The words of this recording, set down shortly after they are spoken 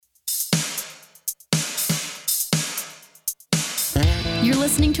You're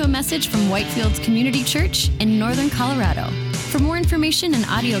listening to a message from Whitefields Community Church in Northern Colorado. For more information and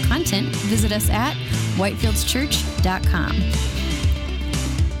audio content, visit us at whitefieldschurch.com.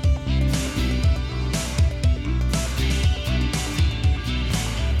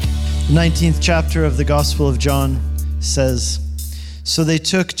 The 19th chapter of the Gospel of John says, "So they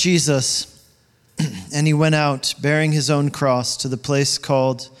took Jesus, and he went out, bearing his own cross, to the place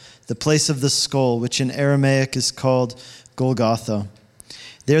called the place of the skull, which in Aramaic is called Golgotha.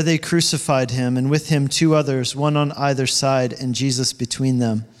 There they crucified him, and with him 2 others, one on either side, and Jesus between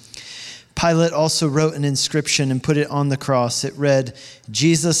them. Pilate also wrote an inscription and put it on the cross. It read,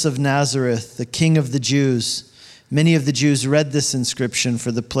 'Jesus of Nazareth, the King of the Jews.' Many of the Jews read this inscription,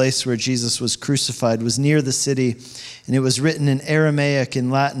 for the place where Jesus was crucified was near the city, and it was written in Aramaic,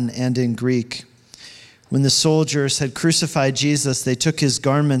 in Latin, and in Greek. When the soldiers had crucified Jesus, they took his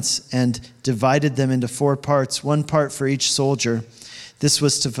garments and divided them into 4 parts, 1 part for each soldier. This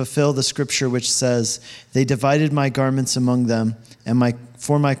was to fulfill the scripture which says, 'They divided my garments among them, and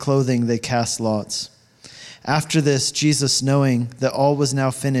for my clothing they cast lots.' After this, Jesus, knowing that all was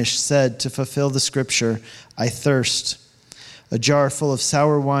now finished, said, to fulfill the scripture, 'I thirst.' A jar full of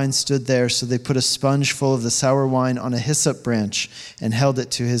sour wine stood there, so they put a sponge full of the sour wine on a hyssop branch and held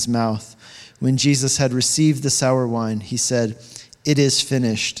it to his mouth. When Jesus had received the sour wine, he said, 'It is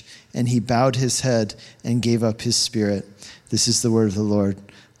finished,' and he bowed his head and gave up his spirit." This is the word of the Lord.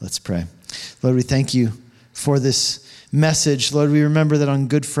 Let's pray. Lord, we thank you for this message. Lord, we remember that on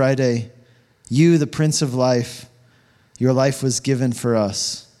Good Friday, you, the Prince of Life, your life was given for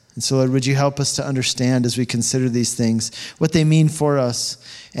us. And so, Lord, would you help us to understand as we consider these things, what they mean for us,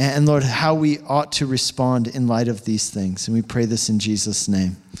 and Lord, how we ought to respond in light of these things. And we pray this in Jesus'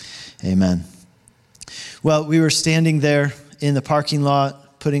 name. Amen. Well, we were standing there in the parking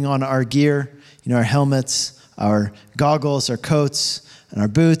lot, putting on our gear, our helmets, our goggles, our coats, and our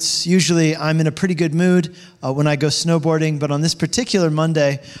boots. Usually I'm in a pretty good mood when I go snowboarding, but on this particular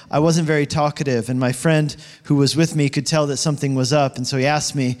Monday, I wasn't very talkative, and my friend who was with me could tell that something was up, and so he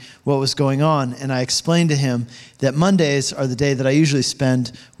asked me what was going on, and I explained to him that Mondays are the day that I usually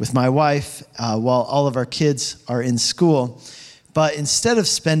spend with my wife while all of our kids are in school. But instead of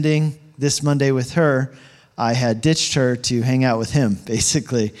spending this Monday with her, I had ditched her to hang out with him,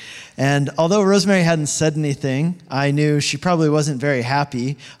 basically. And although Rosemary hadn't said anything, I knew she probably wasn't very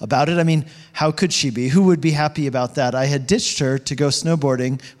happy about it. I mean, how could she be? Who would be happy about that? I had ditched her to go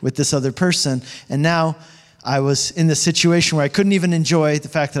snowboarding with this other person, and now I was in this situation where I couldn't even enjoy the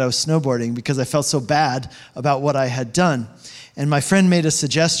fact that I was snowboarding because I felt so bad about what I had done. And my friend made a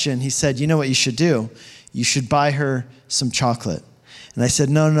suggestion. He said, "You know what you should do? You should buy her some chocolate." And I said,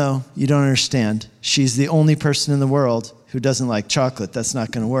 no, you don't understand. She's the only person in the world who doesn't like chocolate. That's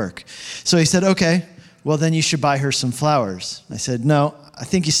not going to work. So he said, "Okay, well then you should buy her some flowers." I said, "No, I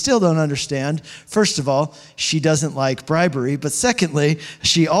think you still don't understand. First of all, she doesn't like bribery, but secondly,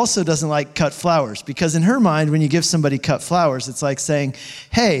 she also doesn't like cut flowers, because in her mind, when you give somebody cut flowers, it's like saying,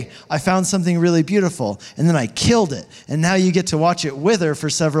 'Hey, I found something really beautiful, and then I killed it, and now you get to watch it wither for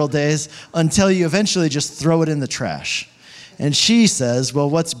several days until you eventually just throw it in the trash.' And she says,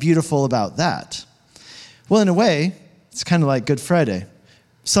 'Well, what's beautiful about that?' Well, in a way, it's kind of like Good Friday.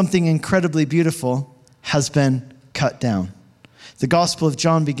 Something incredibly beautiful has been cut down. The Gospel of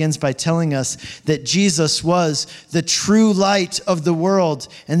John begins by telling us that Jesus was the true light of the world,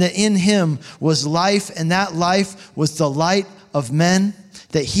 and that in him was life, and that life was the light of men,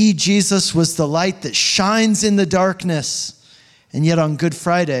 that he, Jesus, was the light that shines in the darkness. And yet on Good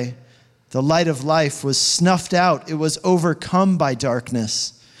Friday, the light of life was snuffed out. It was overcome by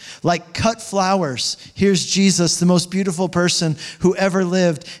darkness. Like cut flowers, here's Jesus, the most beautiful person who ever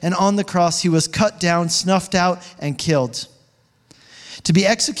lived. And on the cross, he was cut down, snuffed out, and killed. To be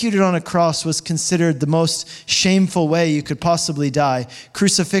executed on a cross was considered the most shameful way you could possibly die.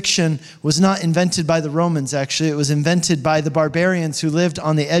 Crucifixion was not invented by the Romans, actually. It was invented by the barbarians who lived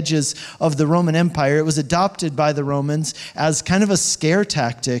on the edges of the Roman Empire. It was adopted by the Romans as kind of a scare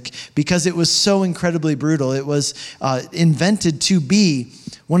tactic because it was so incredibly brutal. It was invented to be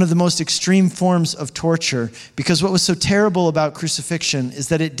one of the most extreme forms of torture, because what was so terrible about crucifixion is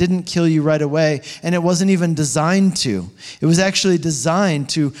that it didn't kill you right away, and it wasn't even designed to. It was actually designed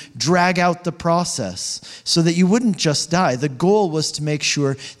to drag out the process so that you wouldn't just die. The goal was to make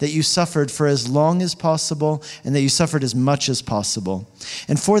sure that you suffered for as long as possible and that you suffered as much as possible.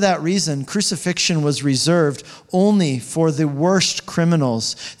 And for that reason, crucifixion was reserved only for the worst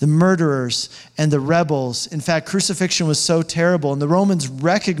criminals, the murderers and the rebels. In fact, crucifixion was so terrible, and the Romans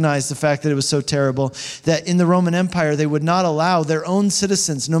recognized the fact that it was so terrible, that in the Roman Empire, they would not allow their own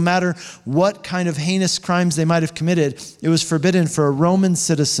citizens, no matter what kind of heinous crimes they might have committed, it was forbidden for a Roman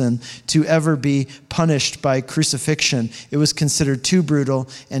citizen to ever be punished by crucifixion. It was considered too brutal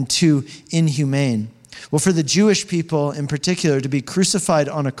and too inhumane. Well, for the Jewish people in particular, to be crucified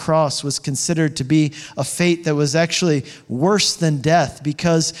on a cross was considered to be a fate that was actually worse than death,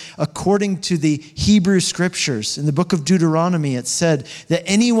 because according to the Hebrew scriptures, in the book of Deuteronomy, it said that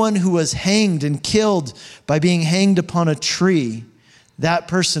anyone who was hanged and killed by being hanged upon a tree, that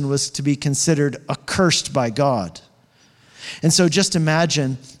person was to be considered accursed by God. And so just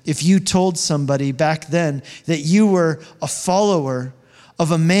imagine if you told somebody back then that you were a follower of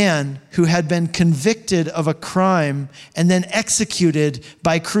a man who had been convicted of a crime and then executed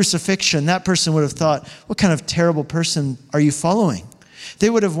by crucifixion. That person would have thought, what kind of terrible person are you following? They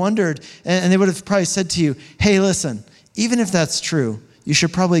would have wondered, and they would have probably said to you, hey, listen, even if that's true, you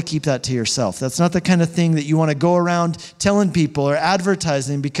should probably keep that to yourself. That's not the kind of thing that you want to go around telling people or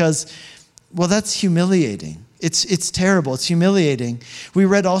advertising, because, well, that's humiliating. It's terrible. It's humiliating. We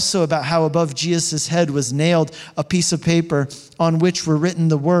read also about how above Jesus' head was nailed a piece of paper on which were written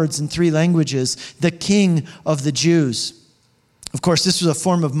the words in 3 languages, "The King of the Jews." Of course, this was a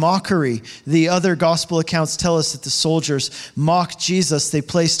form of mockery. The other gospel accounts tell us that the soldiers mocked Jesus. They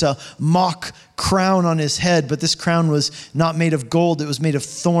placed a mock crown on his head, but this crown was not made of gold. It was made of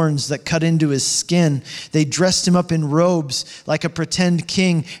thorns that cut into his skin. They dressed him up in robes like a pretend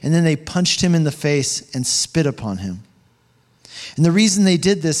king, and then they punched him in the face and spit upon him. And the reason they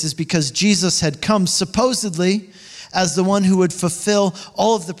did this is because Jesus had come supposedly as the one who would fulfill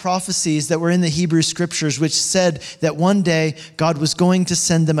all of the prophecies that were in the Hebrew scriptures, which said that one day God was going to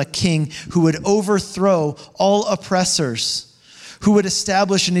send them a king who would overthrow all oppressors, who would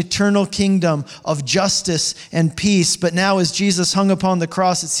establish an eternal kingdom of justice and peace. But now as Jesus hung upon the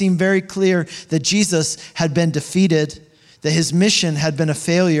cross, it seemed very clear that Jesus had been defeated, that his mission had been a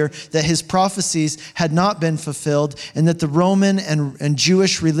failure, that his prophecies had not been fulfilled, and that the Roman and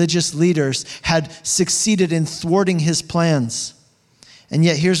Jewish religious leaders had succeeded in thwarting his plans. And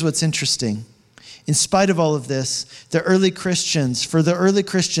yet here's what's interesting. In spite of all of this, for the early Christians,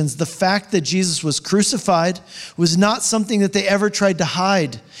 the fact that Jesus was crucified was not something that they ever tried to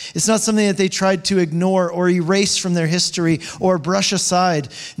hide. It's not something that they tried to ignore or erase from their history or brush aside.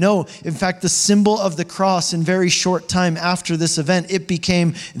 No, in fact, the symbol of the cross, in very short time after this event, it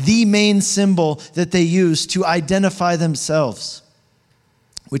became the main symbol that they used to identify themselves,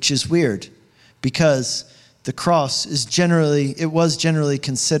 which is weird because the cross was generally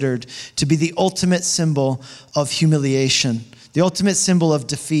considered to be the ultimate symbol of humiliation, the ultimate symbol of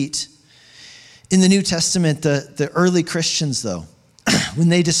defeat. In the New Testament, the early Christians, though, when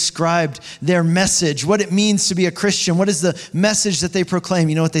they described their message, what it means to be a Christian, what is the message that they proclaim?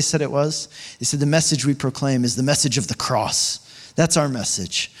 You know what they said it was? They said the message we proclaim is the message of the cross. That's our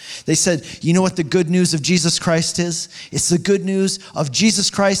message. They said, you know what the good news of Jesus Christ is? It's the good news of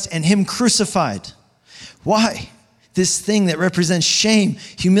Jesus Christ and him crucified. Why? This thing that represents shame,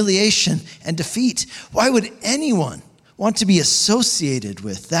 humiliation, and defeat. Why would anyone want to be associated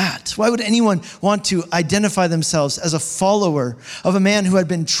with that? Why would anyone want to identify themselves as a follower of a man who had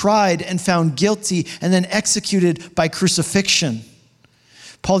been tried and found guilty and then executed by crucifixion?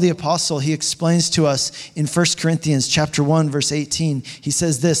 Paul the Apostle, he explains to us in 1 Corinthians chapter 1, verse 18. He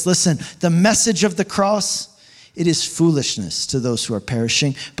says this, listen, the message of the cross, it is foolishness to those who are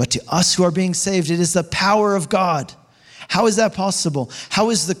perishing, but to us who are being saved, it is the power of God. How is that possible? How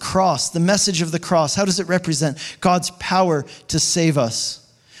is the cross, the message of the cross, how does it represent God's power to save us?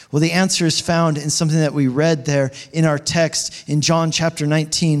 Well, the answer is found in something that we read there in our text in John chapter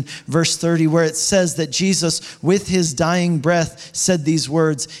 19, verse 30, where it says that Jesus, with his dying breath, said these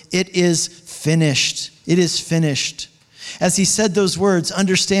words, "It is finished. It is finished." As he said those words,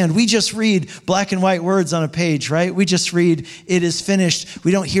 understand, we just read black and white words on a page, right? We just read, "It is finished."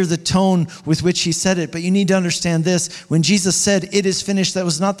 We don't hear the tone with which he said it, but you need to understand this. When Jesus said, "It is finished," that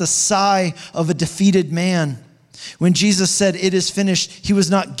was not the sigh of a defeated man. When Jesus said, "It is finished," he was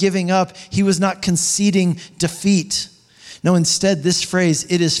not giving up. He was not conceding defeat. No, instead, this phrase,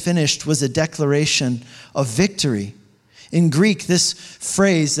 "It is finished," was a declaration of victory. In Greek, this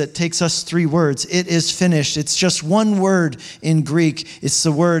phrase that takes us 3 words, "it is finished," it's just one word in Greek. It's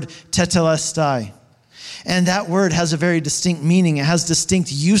the word tetelestai. And that word has a very distinct meaning. It has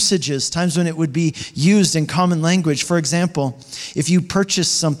distinct usages, times when it would be used in common language. For example, if you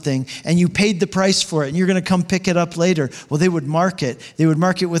purchased something and you paid the price for it and you're going to come pick it up later, well, they would mark it. They would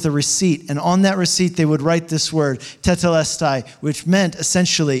mark it with a receipt. And on that receipt, they would write this word, tetelestai, which meant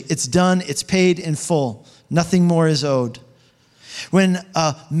essentially, it's done, it's paid in full. Nothing more is owed. When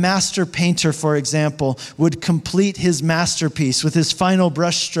a master painter, for example, would complete his masterpiece with his final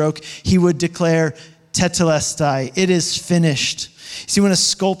brushstroke, he would declare tetelestai, "It is finished." See, when a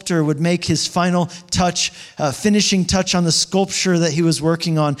sculptor would make his final touch, finishing touch on the sculpture that he was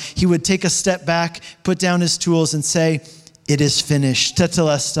working on, he would take a step back, put down his tools and say, "It is finished,"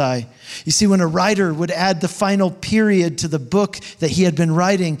 tetelestai. You see, when a writer would add the final period to the book that he had been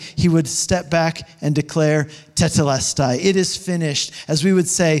writing, he would step back and declare, tetelestai, "It is finished." As we would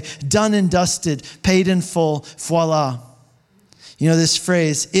say, done and dusted, paid in full, voila. You know this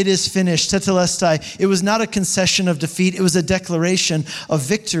phrase, "it is finished," tetelestai. It was not a concession of defeat. It was a declaration of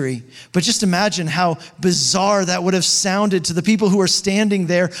victory. But just imagine how bizarre that would have sounded to the people who were standing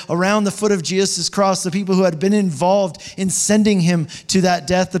there around the foot of Jesus' cross, the people who had been involved in sending him to that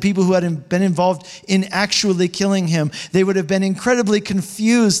death, the people who had been involved in actually killing him. They would have been incredibly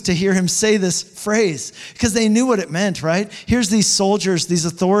confused to hear him say this phrase because they knew what it meant, right? Here's these soldiers, these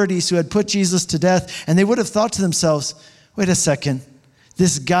authorities who had put Jesus to death, and they would have thought to themselves, wait a second,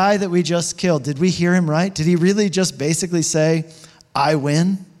 this guy that we just killed, did we hear him right? Did he really just basically say, "I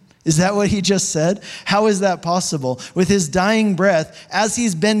win"? Is that what he just said? How is that possible? With his dying breath, as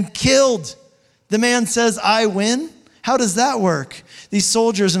he's been killed, the man says, "I win"? How does that work? These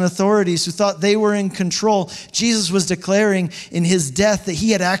soldiers and authorities who thought they were in control, Jesus was declaring in his death that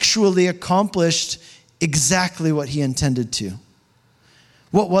he had actually accomplished exactly what he intended to.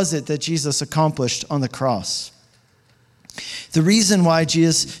 What was it that Jesus accomplished on the cross? The reason why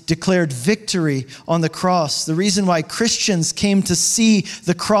Jesus declared victory on the cross, the reason why Christians came to see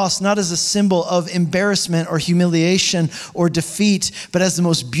the cross not as a symbol of embarrassment or humiliation or defeat, but as the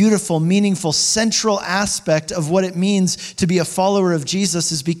most beautiful, meaningful, central aspect of what it means to be a follower of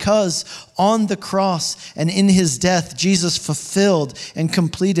Jesus, is because on the cross and in his death, Jesus fulfilled and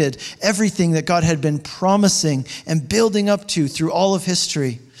completed everything that God had been promising and building up to through all of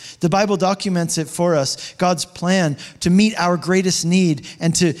history. The Bible documents it for us, God's plan to meet our greatest need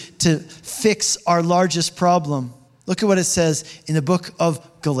and to fix our largest problem. Look at what it says in the book of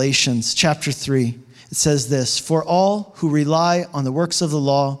Galatians, chapter 3. It says this, "For all who rely on the works of the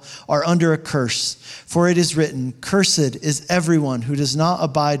law are under a curse. For it is written, 'Cursed is everyone who does not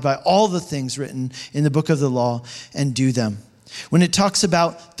abide by all the things written in the book of the law and do them.'" When it talks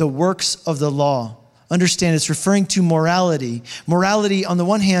about the works of the law, understand it's referring to morality. Morality on the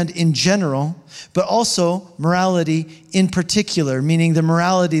one hand in general, but also morality in particular, meaning the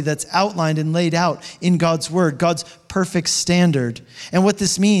morality that's outlined and laid out in God's word, God's perfect standard. And what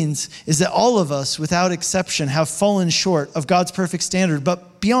this means is that all of us, without exception, have fallen short of God's perfect standard.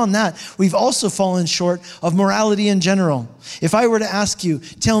 But beyond that, we've also fallen short of morality in general. If I were to ask you,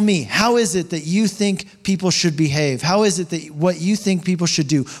 tell me, how is it that you think people should behave? How is it that what you think people should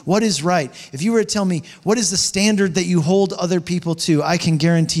do? What is right? If you were to tell me, what is the standard that you hold other people to? I can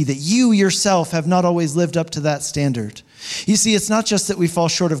guarantee that you yourself have not always lived up to that standard. You see, it's not just that we fall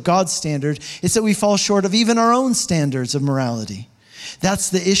short of God's standard, it's that we fall short of even our own standards of morality. That's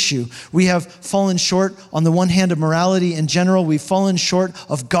the issue. We have fallen short on the one hand of morality in general. We've fallen short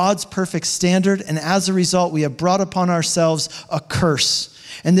of God's perfect standard. And as a result, we have brought upon ourselves a curse.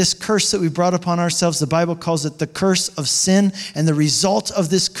 And this curse that we brought upon ourselves, the Bible calls it the curse of sin. And the result of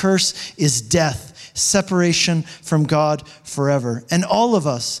this curse is death. Separation from God forever. And all of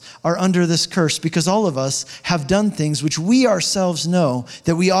us are under this curse because all of us have done things which we ourselves know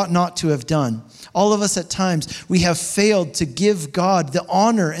that we ought not to have done. All of us at times, we have failed to give God the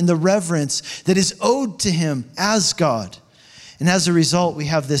honor and the reverence that is owed to him as God. And as a result, we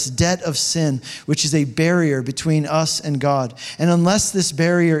have this debt of sin, which is a barrier between us and God. And unless this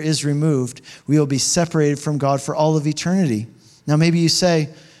barrier is removed, we will be separated from God for all of eternity. Now, maybe you say,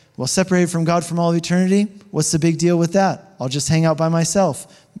 well, separated from God from all of eternity, what's the big deal with that? I'll just hang out by myself.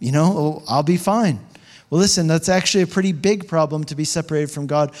 I'll be fine. Well, listen, that's actually a pretty big problem to be separated from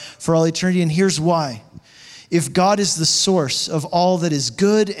God for all eternity, and here's why. If God is the source of all that is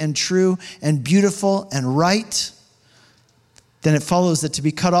good and true and beautiful and right, then it follows that to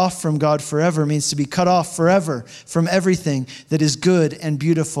be cut off from God forever means to be cut off forever from everything that is good and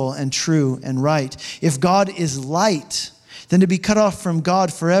beautiful and true and right. If God is light, then to be cut off from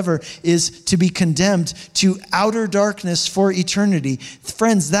God forever is to be condemned to outer darkness for eternity.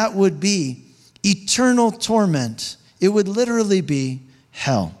 Friends, that would be eternal torment. It would literally be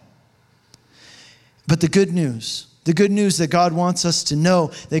hell. But the good news that God wants us to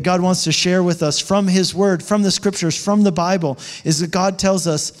know, that God wants to share with us from his word, from the scriptures, from the Bible, is that God tells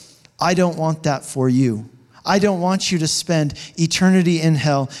us, I don't want that for you. I don't want you to spend eternity in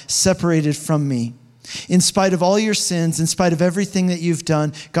hell separated from me. In spite of all your sins, in spite of everything that you've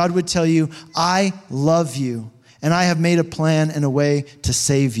done, God would tell you, I love you, and I have made a plan and a way to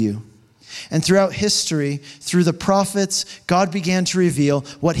save you. And throughout history, through the prophets, God began to reveal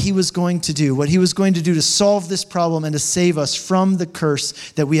what he was going to do, to solve this problem and to save us from the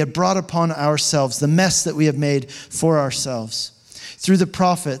curse that we had brought upon ourselves, the mess that we have made for ourselves. Through the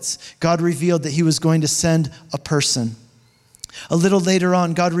prophets, God revealed that he was going to send a person. A little later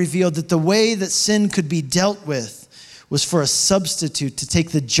on, God revealed that the way that sin could be dealt with was for a substitute to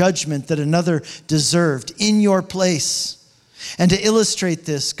take the judgment that another deserved in your place. And to illustrate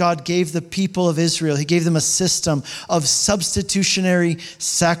this, God gave the people of Israel, he gave them a system of substitutionary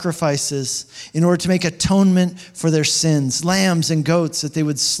sacrifices in order to make atonement for their sins. Lambs and goats that they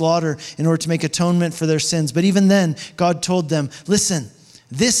would slaughter in order to make atonement for their sins. But even then, God told them, listen,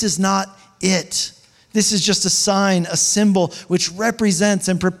 this is not it. This is just a sign, a symbol which represents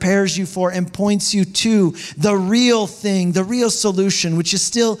and prepares you for and points you to the real thing, the real solution, which is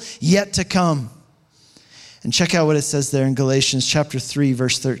still yet to come. And check out what it says there in Galatians chapter 3,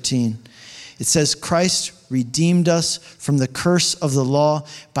 verse 13. It says, Christ redeemed us from the curse of the law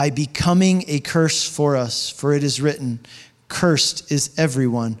by becoming a curse for us. For it is written, cursed is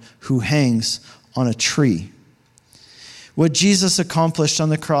everyone who hangs on a tree. What Jesus accomplished on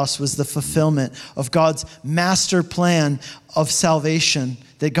the cross was the fulfillment of God's master plan of salvation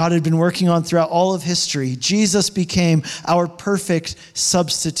that God had been working on throughout all of history. Jesus became our perfect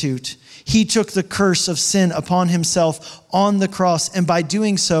substitute. He took the curse of sin upon himself on the cross, and by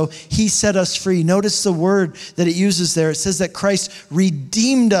doing so, he set us free. Notice the word that it uses there. It says that Christ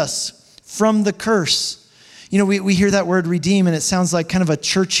redeemed us from the curse. You know, we hear that word redeem, and it sounds like kind of a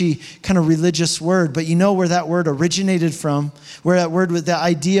churchy, kind of religious word, but you know where that word originated from, where that word with the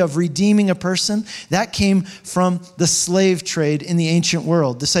idea of redeeming a person, that came from the slave trade in the ancient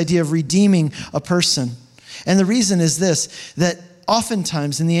world, this idea of redeeming a person. And the reason is this, that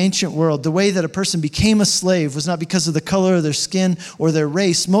oftentimes in the ancient world, the way that a person became a slave was not because of the color of their skin or their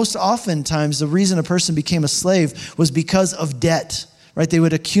race. Most oftentimes, the reason a person became a slave was because of debt. Right? They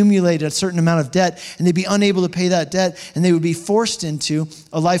would accumulate a certain amount of debt and they'd be unable to pay that debt, and they would be forced into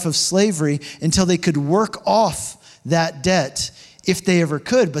a life of slavery until they could work off that debt if they ever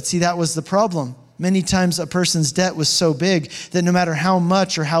could. But see, that was the problem. Many times a person's debt was so big that no matter how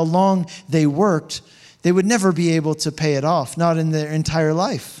much or how long they worked, they would never be able to pay it off, not in their entire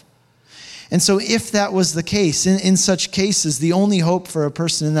life. And so if that was the case, in such cases, the only hope for a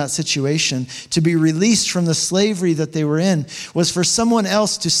person in that situation to be released from the slavery that they were in was for someone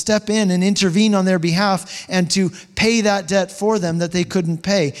else to step in and intervene on their behalf and to pay that debt for them that they couldn't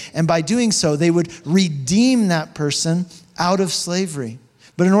pay. And by doing so, they would redeem that person out of slavery.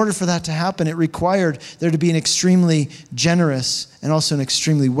 But in order for that to happen, it required there to be an extremely generous and also an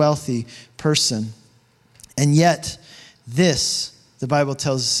extremely wealthy person. And yet, this, the Bible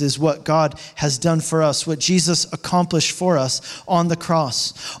tells us, is what God has done for us, what Jesus accomplished for us on the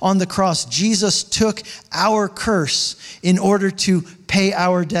cross. On the cross, Jesus took our curse in order to pay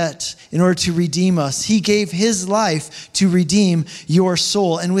our debt, in order to redeem us. He gave his life to redeem your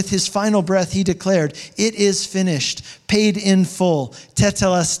soul. And with his final breath, he declared, "It is finished, paid in full,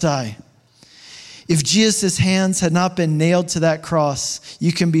 tetelestai." If Jesus' hands had not been nailed to that cross,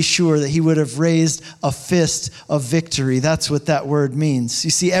 you can be sure that he would have raised a fist of victory. That's what that word means.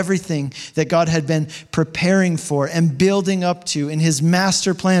 You see, everything that God had been preparing for and building up to in his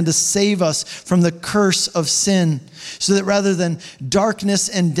master plan to save us from the curse of sin, so that rather than darkness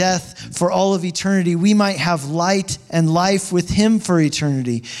and death for all of eternity, we might have light and life with him for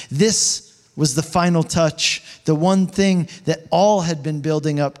eternity. This was the final touch, the one thing that all had been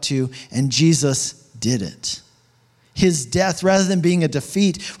building up to, and Jesus did it. His death, rather than being a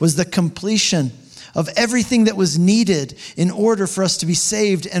defeat, was the completion of everything that was needed in order for us to be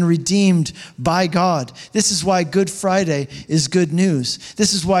saved and redeemed by God. This is why Good Friday is good news.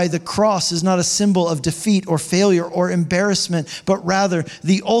 This is why the cross is not a symbol of defeat or failure or embarrassment, but rather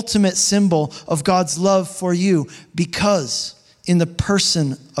the ultimate symbol of God's love for you, because in the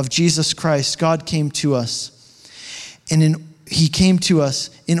person of Jesus Christ, God came to us. And he came to us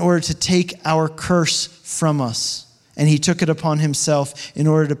in order to take our curse from us. And he took it upon himself in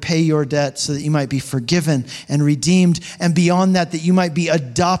order to pay your debt so that you might be forgiven and redeemed. And beyond that, that you might be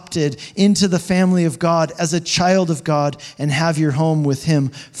adopted into the family of God as a child of God and have your home with him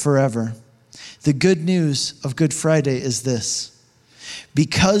forever. The good news of Good Friday is this.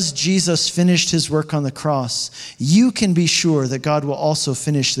 Because Jesus finished his work on the cross, you can be sure that God will also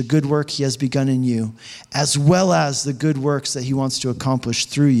finish the good work he has begun in you, as well as the good works that he wants to accomplish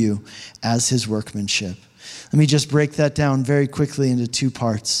through you as his workmanship. Let me just break that down very quickly into two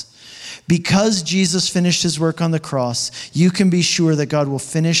parts. Because Jesus finished his work on the cross, you can be sure that God will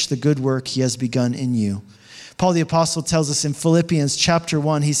finish the good work he has begun in you. Paul the Apostle tells us in Philippians chapter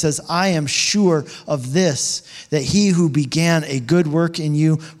 1, he says, I am sure of this, that he who began a good work in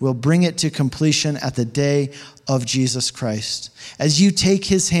you will bring it to completion at the day of Jesus Christ. As you take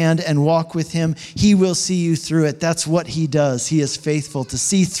his hand and walk with him, he will see you through it. That's what he does. He is faithful to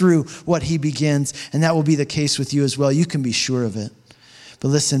see through what he begins, and that will be the case with you as well. You can be sure of it. But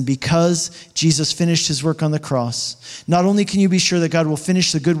listen, because Jesus finished his work on the cross, not only can you be sure that God will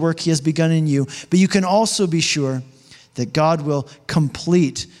finish the good work he has begun in you, but you can also be sure that God will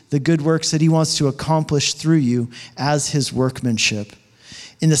complete the good works that he wants to accomplish through you as his workmanship.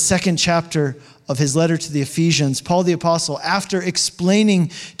 In the second chapter of his letter to the Ephesians, Paul the Apostle, after explaining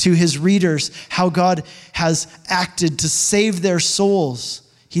to his readers how God has acted to save their souls,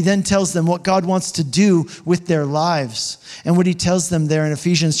 he then tells them what God wants to do with their lives. And what he tells them there in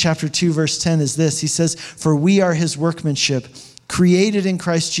Ephesians chapter 2, verse 10 is this. He says, for we are his workmanship, created in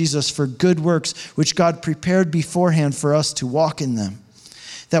Christ Jesus for good works, which God prepared beforehand for us to walk in them.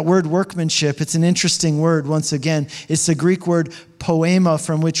 That word workmanship, it's an interesting word once again. It's the Greek word poema,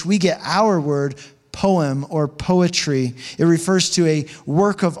 from which we get our word poem or poetry. It refers to a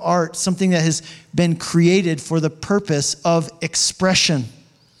work of art, something that has been created for the purpose of expression.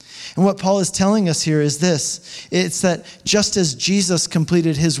 And what Paul is telling us here is this. It's that just as Jesus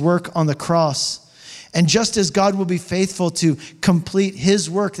completed his work on the cross, and just as God will be faithful to complete his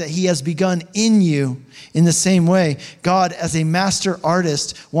work that he has begun in you, in the same way, God, as a master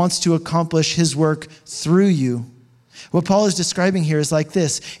artist, wants to accomplish his work through you. What Paul is describing here is like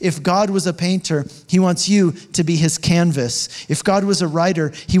this. If God was a painter, he wants you to be his canvas. If God was a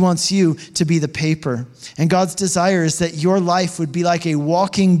writer, he wants you to be the paper. And God's desire is that your life would be like a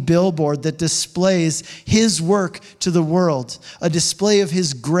walking billboard that displays his work to the world, a display of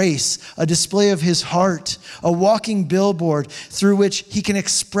his grace, a display of his heart, a walking billboard through which he can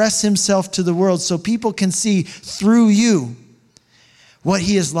express himself to the world so people can see through you what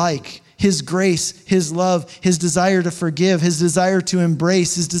he is like. His grace, his love, his desire to forgive, his desire to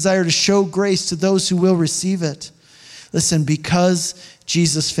embrace, his desire to show grace to those who will receive it. Listen, because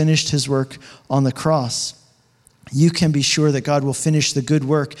Jesus finished his work on the cross, you can be sure that God will finish the good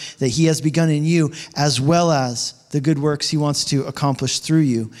work that he has begun in you, as well as the good works he wants to accomplish through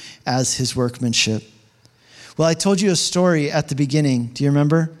you as his workmanship. Well, I told you a story at the beginning. Do you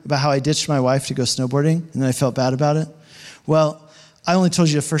remember about how I ditched my wife to go snowboarding and then I felt bad about it? Well, I only told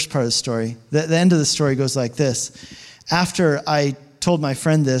you the first part of the story. The end of the story goes like this. After I told my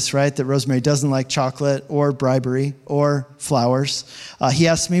friend this, right, that Rosemary doesn't like chocolate or bribery or flowers, he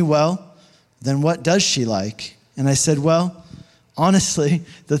asked me, well, then what does she like? And I said, well, honestly,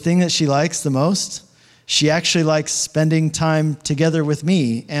 the thing that she likes the most, she actually likes spending time together with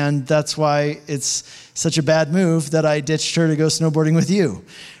me. And that's why it's such a bad move that I ditched her to go snowboarding with you,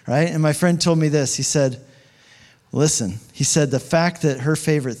 right? And my friend told me this. He said, listen, he said, the fact that her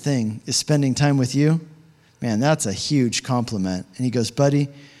favorite thing is spending time with you, man, that's a huge compliment. And he goes, buddy,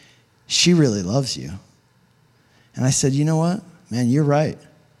 she really loves you. And I said, you know what? Man, you're right.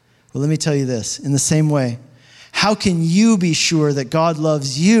 Well, let me tell you this. In the same way, how can you be sure that God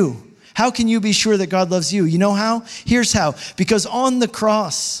loves you? How can you be sure that God loves you? You know how? Here's how. Because on the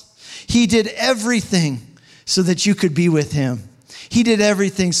cross, he did everything so that you could be with him. He did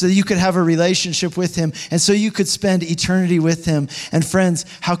everything so that you could have a relationship with him and so you could spend eternity with him. And friends,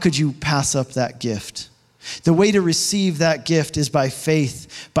 how could you pass up that gift? The way to receive that gift is by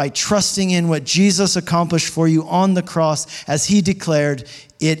faith, by trusting in what Jesus accomplished for you on the cross as he declared,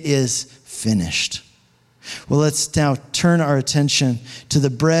 it is finished. Well, let's now turn our attention to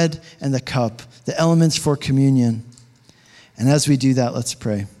the bread and the cup, the elements for communion. And as we do that, let's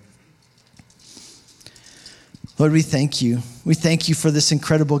pray. Lord, we thank you. We thank you for this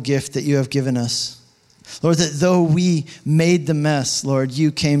incredible gift that you have given us. Lord, that though we made the mess, Lord,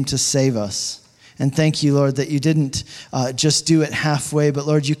 you came to save us. And thank you, Lord, that you didn't just do it halfway, but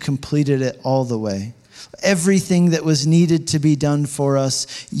Lord, you completed it all the way. Everything that was needed to be done for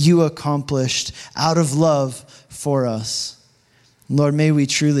us, you accomplished out of love for us. Lord, may we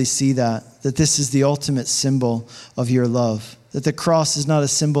truly see that this is the ultimate symbol of your love. That the cross is not a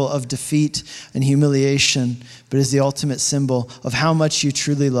symbol of defeat and humiliation, but is the ultimate symbol of how much you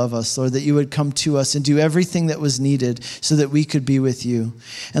truly love us, Lord, that you would come to us and do everything that was needed so that we could be with you.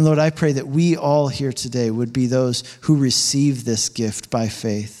 And Lord, I pray that we all here today would be those who receive this gift by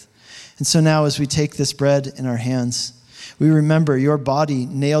faith. And so now as we take this bread in our hands, we remember your body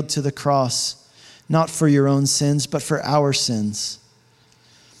nailed to the cross, not for your own sins, but for our sins.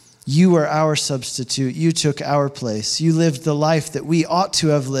 You are our substitute. You took our place. You lived the life that we ought to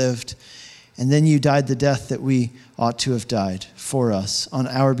have lived. And then you died the death that we ought to have died for us on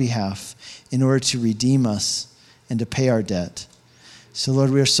our behalf in order to redeem us and to pay our debt. So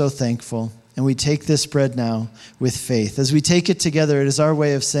Lord, we are so thankful. And we take this bread now with faith. As we take it together, it is our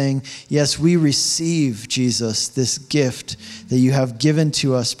way of saying, yes, we receive, Jesus, this gift that you have given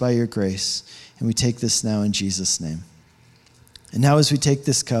to us by your grace. And we take this now in Jesus' name. And now as we take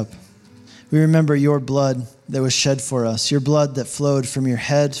this cup, we remember your blood that was shed for us, your blood that flowed from your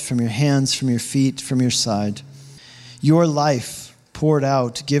head, from your hands, from your feet, from your side. Your life poured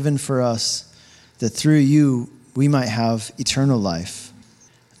out, given for us, that through you we might have eternal life.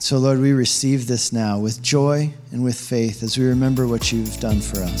 So, Lord, we receive this now with joy and with faith as we remember what you've done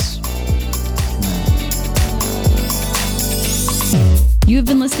for us. Amen. You have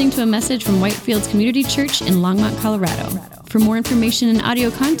been listening to a message from Whitefields Community Church in Longmont, Colorado. For more information and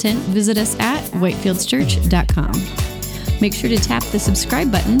audio content, visit us at whitefieldschurch.com. Make sure to tap the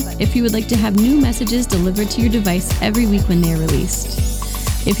subscribe button if you would like to have new messages delivered to your device every week when they are released.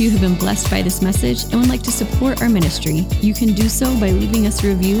 If you have been blessed by this message and would like to support our ministry, you can do so by leaving us a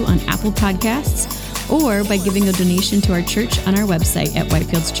review on Apple Podcasts or by giving a donation to our church on our website at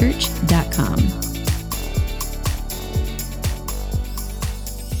whitefieldschurch.com.